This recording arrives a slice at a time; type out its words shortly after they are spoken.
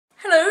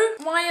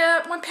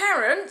my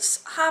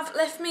parents have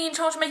left me in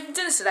charge of making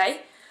dinner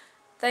today.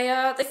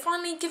 They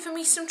finally given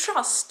me some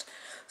trust.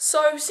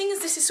 So seeing as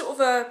this is sort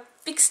of a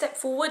big step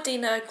forward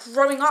in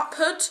growing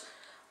uphood,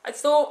 I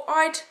thought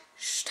I'd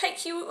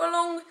take you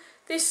along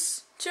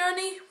this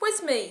journey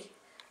with me.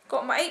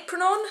 Got my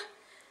apron on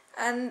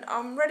and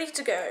I'm ready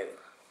to go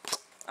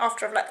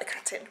after I've let the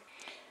cat in.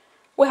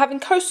 We're having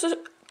kosher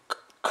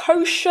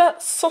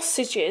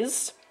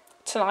sausages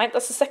tonight.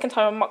 That's the second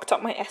time I mucked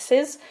up my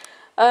S's.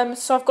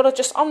 So I've got to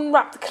just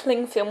unwrap the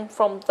cling film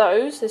from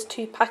those. There's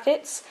 2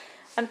 packets.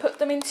 And put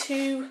them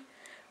into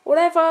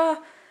whatever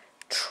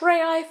tray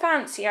I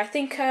fancy. I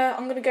think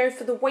I'm going to go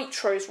for the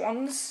Waitrose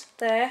ones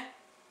there.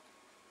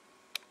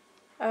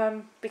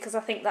 Because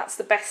I think that's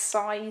the best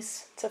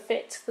size to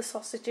fit the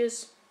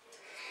sausages.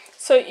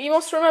 So you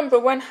must remember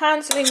when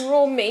handling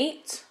raw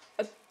meat,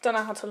 I don't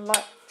know how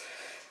to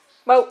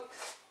well,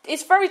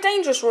 it's very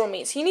dangerous raw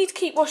meat, so you need to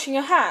keep washing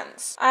your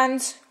hands.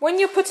 And when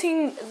you're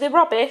putting the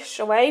rubbish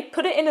away,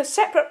 put it in a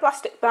separate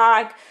plastic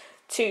bag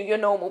to your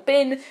normal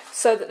bin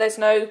so that there's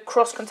no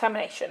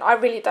cross-contamination. I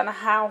really don't know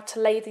how to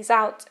lay these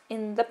out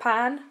in the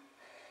pan.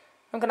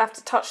 I'm going to have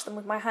to touch them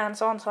with my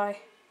hands, aren't I?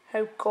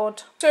 Oh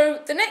God. So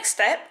the next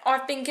step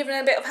I've been given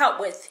a bit of help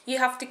with. You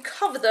have to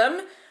cover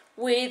them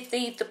with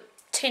the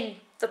tin,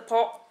 the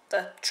pot,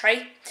 the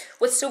tray,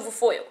 with silver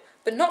foil.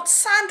 But not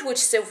sandwich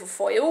silver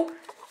foil,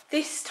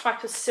 this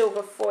type of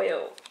silver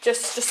foil.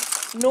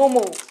 Just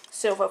normal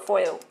silver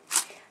foil.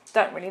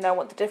 Don't really know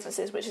what the difference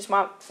is, which is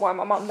why my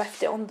mum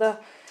left it on the...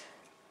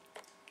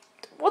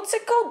 what's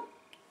it called?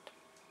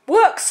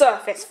 Work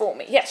surface for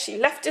me. Yes, she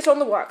left it on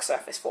the work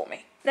surface for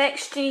me.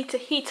 Next, you need to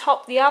heat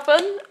up the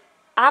oven.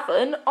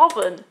 Oven.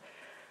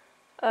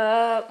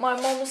 My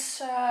mum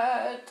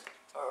said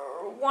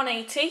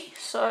 180,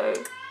 so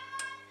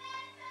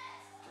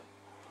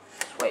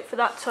just wait for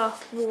that to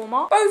warm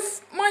up.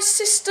 Both my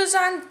sisters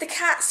and the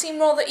cat seem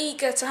rather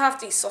eager to have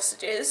these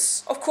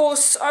sausages. Of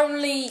course,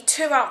 only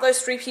 2 out of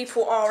those 3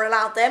 people are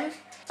allowed them.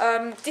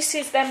 This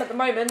is them at the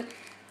moment.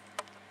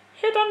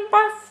 Hidden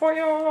by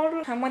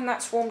foil. And when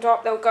that's warmed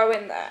up, they'll go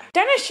in there.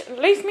 Dennis,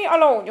 leave me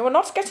alone. You are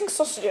not getting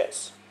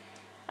sausages.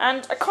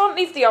 And I can't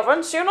leave the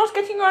oven, so you're not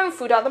getting your own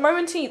food at the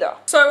moment either.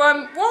 So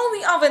while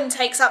the oven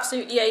takes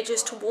absolutely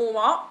ages to warm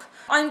up,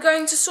 I'm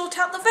going to sort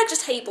out the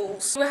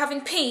vegetables. We're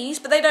having peas,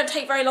 but they don't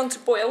take very long to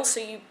boil, so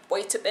you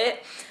wait a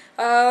bit.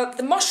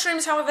 The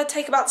mushrooms, however,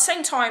 take about the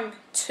same time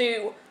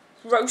to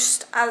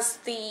roast as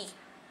the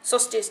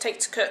sausages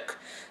take to cook.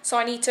 So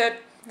I need to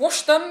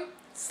wash them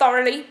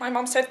thoroughly, my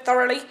mum said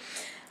thoroughly,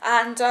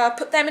 and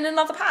put them in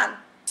another pan.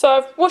 So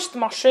I've washed the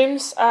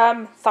mushrooms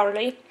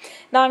thoroughly.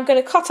 Now I'm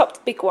going to cut up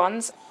the big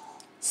ones.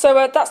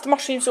 So that's the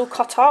mushrooms all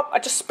cut up. I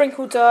just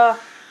sprinkled, I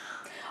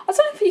don't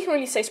know if you can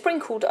really say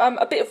sprinkled,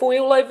 a bit of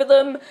oil over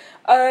them.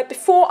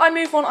 Before I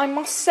move on, I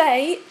must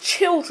say,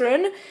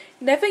 children,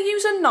 never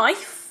use a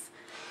knife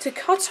to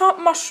cut up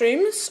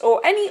mushrooms or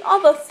any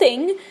other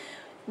thing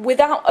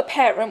without a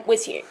parent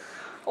with you.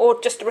 Or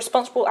just a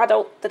responsible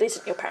adult that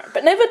isn't your parent.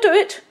 But never do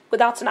it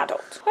without an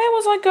adult. Where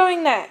was I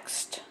going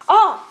next?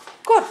 Ah,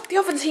 God, the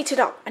oven's heated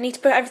up. I need to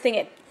put everything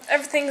in.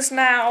 Everything's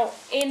now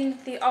in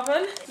the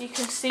oven. You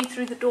can see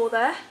through the door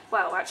there.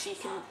 Well, actually,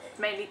 you can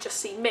mainly just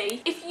see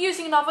me. If you're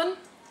using an oven,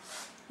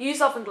 use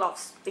oven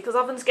gloves because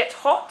ovens get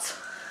hot.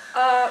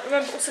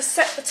 Remember also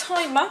set the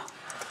timer.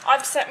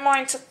 I've set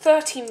mine to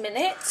 30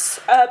 minutes,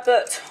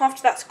 but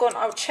after that's gone,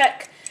 I'll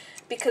check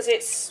because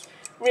it's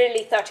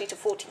really 30 to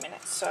 40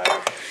 minutes. So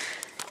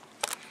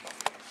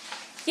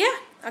yeah,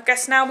 I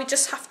guess now we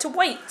just have to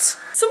wait.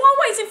 So while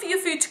waiting for your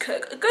food to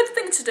cook, a good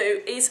thing to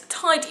do is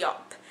tidy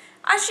up.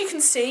 As you can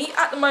see,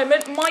 at the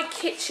moment, my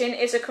kitchen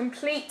is a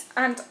complete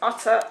and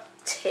utter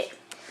tip.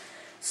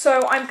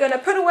 So I'm going to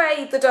put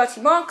away the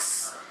dirty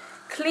mugs,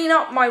 clean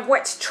up my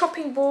wet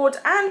chopping board,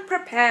 and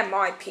prepare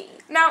my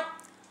peas. Now,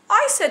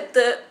 I said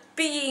that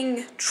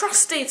being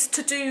trusted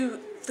to do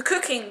the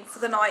cooking for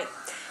the night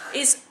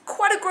is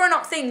quite a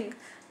grown-up thing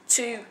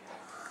to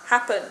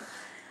happen.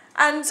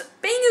 And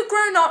being a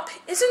grown-up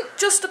isn't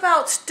just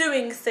about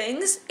doing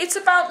things, it's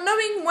about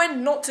knowing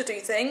when not to do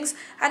things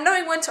and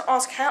knowing when to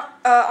ask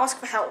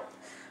for help.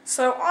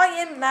 So I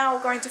am now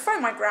going to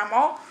phone my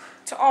grandma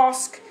to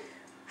ask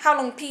how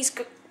long peas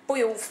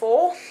boil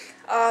for,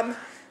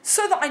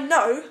 so that I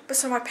know, but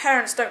so my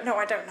parents don't know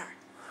I don't know.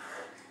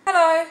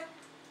 Hello.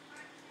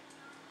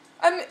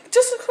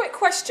 Just a quick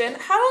question,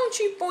 how long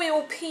do you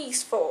boil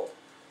peas for?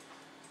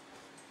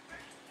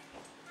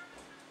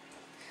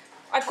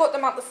 I got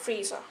them out the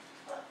freezer.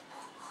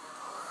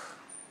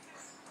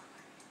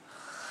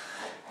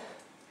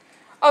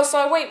 Oh, so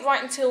I wait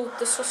right until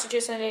the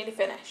sausages are nearly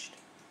finished.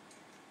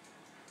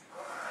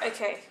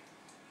 Okay.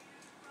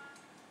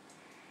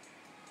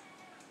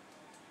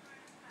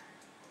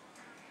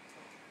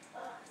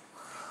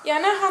 Yeah,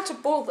 I know how to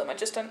boil them. I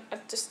just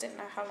didn't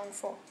know how long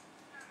for.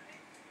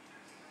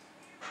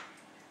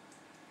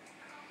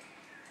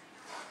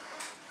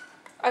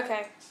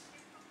 Okay.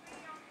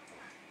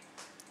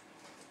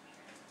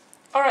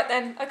 Alright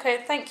then.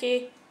 Okay, thank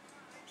you.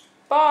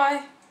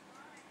 Bye.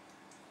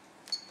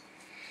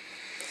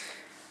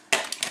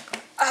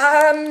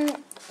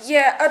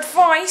 Yeah,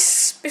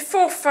 advice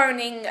before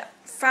phoning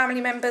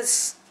family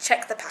members,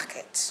 check the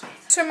packet.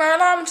 So my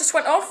alarm just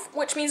went off,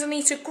 which means I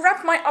need to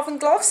grab my oven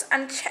gloves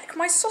and check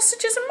my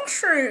sausages and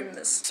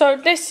mushrooms. So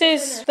this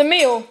is the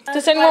meal.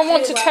 Does anyone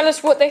want to tell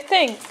us what they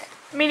think?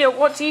 Amelia,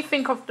 what do you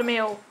think of the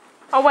meal?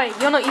 Oh wait,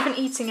 you're not even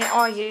eating it,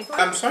 are you?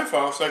 So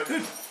far, so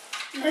good.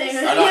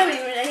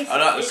 I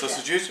like the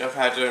sausages. I've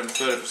had a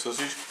third of the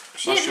sausage.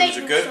 Mushrooms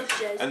are good.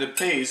 And the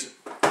peas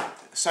are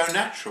so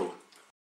natural.